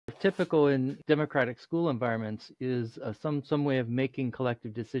typical in democratic school environments is some way of making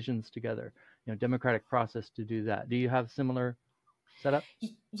collective decisions together, democratic process to do that. Do you have similar setup?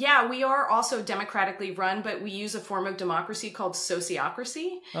 Yeah, we are also democratically run, but we use a form of democracy called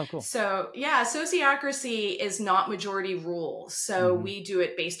sociocracy. Oh, cool. So yeah, sociocracy is not majority rule. So we do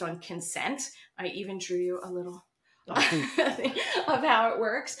it based on consent. I even drew you a little of how it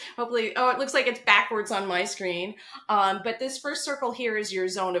works. Hopefully, it looks like it's backwards on my screen. But this first circle here is your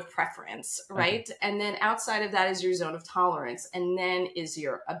zone of preference, right? Okay. And then outside of that is your zone of tolerance, and then is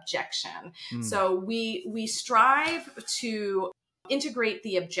your objection. So we strive to integrate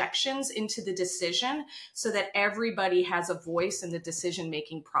the objections into the decision so that everybody has a voice in the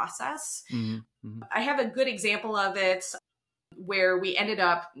decision-making process. I have a good example of it where we ended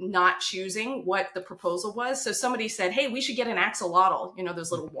up not choosing what the proposal was. So somebody said, hey, we should get an axolotl,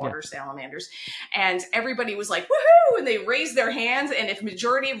 those little water salamanders. And everybody was like, woohoo! And they raised their hands. And if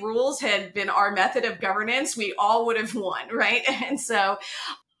majority rules had been our method of governance, we all would have won, right? And so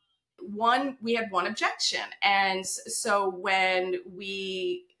we had one objection. And so when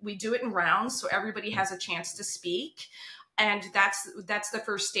we do it in rounds, so everybody has a chance to speak. And that's the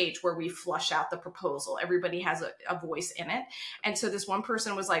first stage where we flush out the proposal. Everybody has a voice in it. And so this one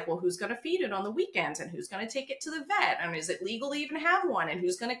person was like, well, who's going to feed it on the weekends? And who's going to take it to the vet? And is it legal to even have one? And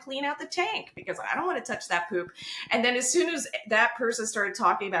who's going to clean out the tank? Because I don't want to touch that poop. And then as soon as that person started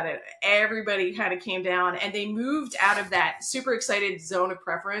talking about it, everybody kind of came down and they moved out of that super excited zone of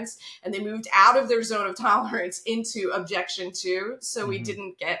preference. And they moved out of their zone of tolerance into objection 2. So we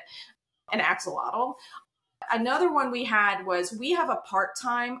didn't get an axolotl. Another one we had was we have a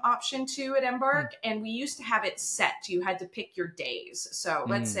part-time option too at Embark, and we used to have it set. You had to pick your days. So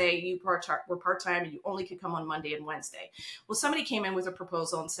let's say you were part-time and you only could come on Monday and Wednesday. Well, somebody came in with a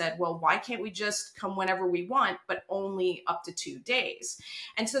proposal and said, well, why can't we just come whenever we want, but only up to 2 days?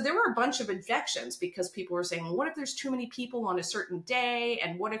 And so there were a bunch of objections because people were saying, well, what if there's too many people on a certain day?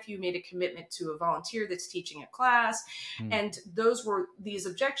 And what if you made a commitment to a volunteer that's teaching a class? And those were these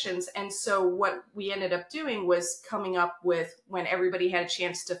objections. And so what we ended up doing was coming up with, when everybody had a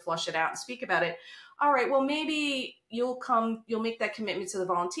chance to flush it out and speak about it, all right, well, maybe you'll make that commitment to the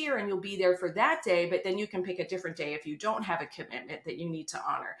volunteer and you'll be there for that day, but then you can pick a different day if you don't have a commitment that you need to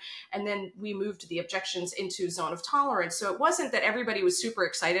honor. And then we moved the objections into zone of tolerance. So it wasn't that everybody was super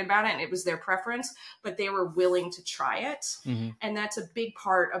excited about it and it was their preference, but they were willing to try it. And that's a big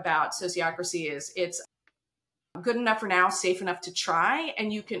part about sociocracy is it's good enough for now, safe enough to try,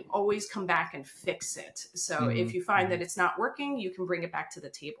 and you can always come back and fix it. So if you find that it's not working, you can bring it back to the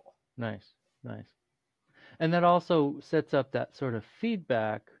table. Nice. And that also sets up that sort of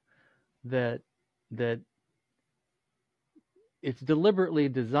feedback that it's deliberately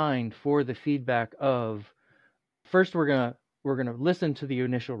designed for the feedback of, first we're gonna listen to the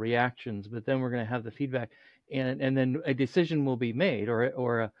initial reactions, but then we're gonna have the feedback, and then a decision will be made,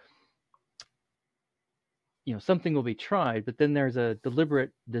 or something will be tried, but then there's a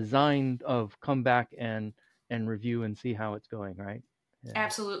deliberate design of come back and review and see how it's going, right? Yeah.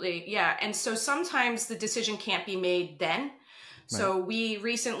 Absolutely. Yeah. And so sometimes the decision can't be made then. So we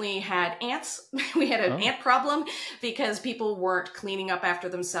recently had ants. We had an ant problem because people weren't cleaning up after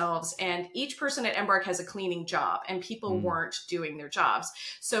themselves. And each person at Embark has a cleaning job and people weren't doing their jobs.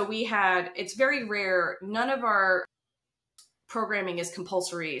 So it's very rare. None of our programming is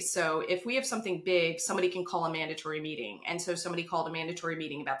compulsory. So if we have something big, somebody can call a mandatory meeting. And so somebody called a mandatory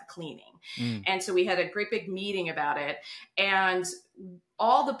meeting about the cleaning. And so we had a great big meeting about it. And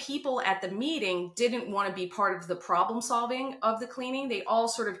all the people at the meeting didn't want to be part of the problem solving of the cleaning. They all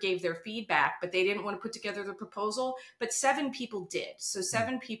sort of gave their feedback, but they didn't want to put together the proposal. But 7 people did. So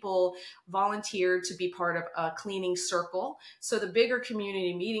 7 people volunteered to be part of a cleaning circle. So the bigger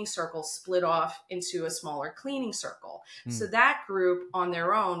community meeting circle split off into a smaller cleaning circle. So that group on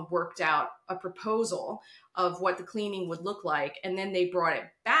their own worked out a proposal of what the cleaning would look like. And then they brought it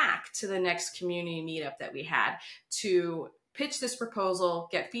back to the next community meetup that we had to pitch this proposal,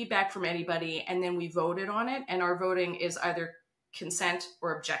 get feedback from anybody, and then we voted on it. And our voting is either consent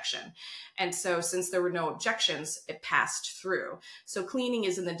or objection. And so since there were no objections, it passed through. So cleaning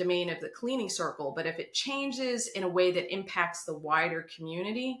is in the domain of the cleaning circle, but if it changes in a way that impacts the wider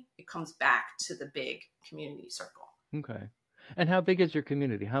community, it comes back to the big community circle. Okay. And how big is your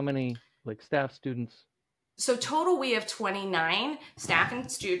community? How many staff, students? So total, we have 29 staff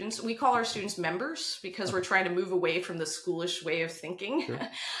and students. We call our students members because we're trying to move away from the schoolish way of thinking. Sure.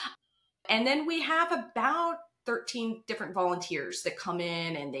 And then we have about 13 different volunteers that come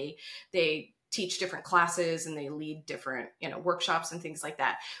in and they teach different classes and they lead different, workshops and things like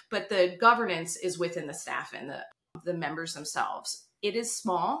that. But the governance is within the staff and the members themselves. it is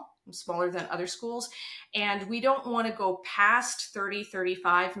smaller than other schools. And we don't want to go past 30,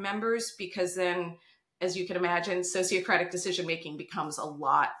 35 members, because then, as you can imagine, sociocratic decision-making becomes a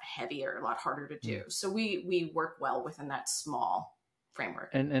lot heavier, a lot harder to do. So we work well within that small framework.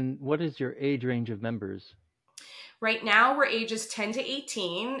 And what is your age range of members? Right now, we're ages 10 to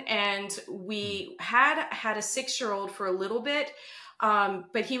 18, and we had a 6-year-old for a little bit,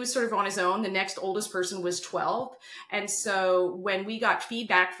 but he was sort of on his own. The next oldest person was 12. And so when we got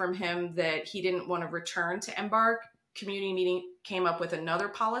feedback from him that he didn't want to return to Embark, community meeting came up with another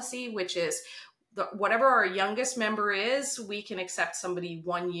policy, which is whatever our youngest member is, we can accept somebody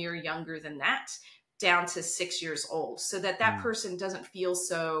 1 year younger than that, down to 6 years old, so that person doesn't feel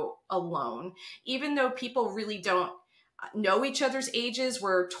so alone. Even though people really don't know each other's ages,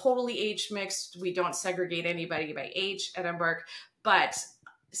 we're totally age mixed. We don't segregate anybody by age at Embark. But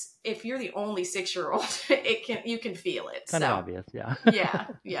if you're the only 6-year-old, you can feel it. Kind of obvious, yeah.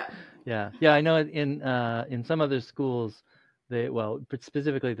 Yeah. I know in some other schools, but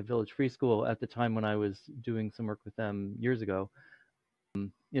specifically the Village Free School at the time when I was doing some work with them years ago,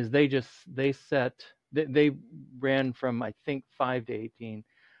 is they ran from, I think, 5 to 18.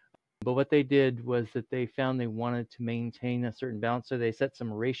 But what they did was that they found they wanted to maintain a certain balance, so they set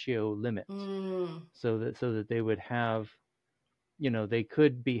some ratio limits so that they would have, they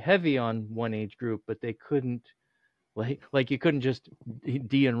could be heavy on one age group, but they couldn't, like you couldn't just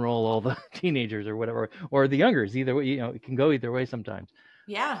de-enroll all the teenagers or whatever, or the youngers. Either way, it can go either way sometimes.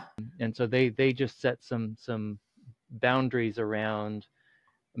 Yeah. And so they just set some boundaries around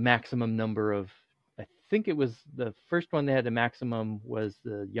maximum number of, I think it was the first one they had a maximum was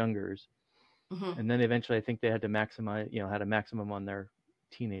the youngers. And then eventually I think they had to maximize, had a maximum on their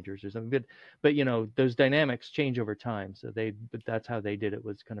teenagers or something. But those dynamics change over time. So but that's how they did it,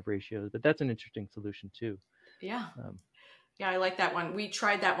 was kind of ratios. But that's an interesting solution too. Yeah. Yeah, I like that one. We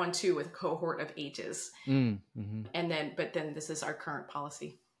tried that one too with a cohort of ages. And then this is our current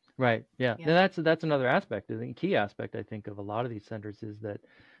policy. Right. Yeah. And that's another aspect. I think key aspect, I think, of a lot of these centers is that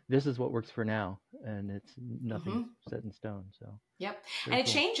this is what works for now, and it's nothing set in stone. So. Yep. And it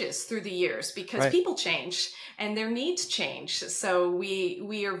changes through the years because people change and their needs change. So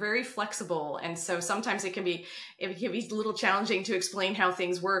we are very flexible, and so sometimes it can be a little challenging to explain how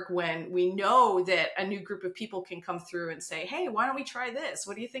things work when we know that a new group of people can come through and say, "Hey, why don't we try this?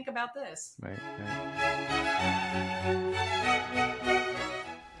 What do you think about this?" Right.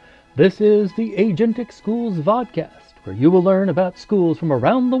 This is the Agentic Schools Podcast, where you will learn about schools from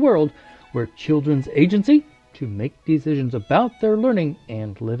around the world where children's agency to make decisions about their learning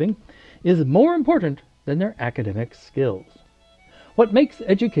and living is more important than their academic skills. What makes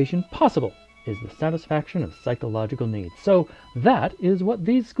education possible is the satisfaction of psychological needs. So that is what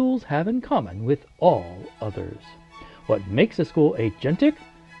these schools have in common with all others. What makes a school agentic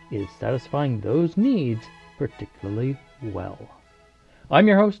is satisfying those needs particularly well. I'm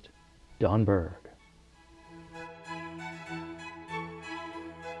your host, Don Berg.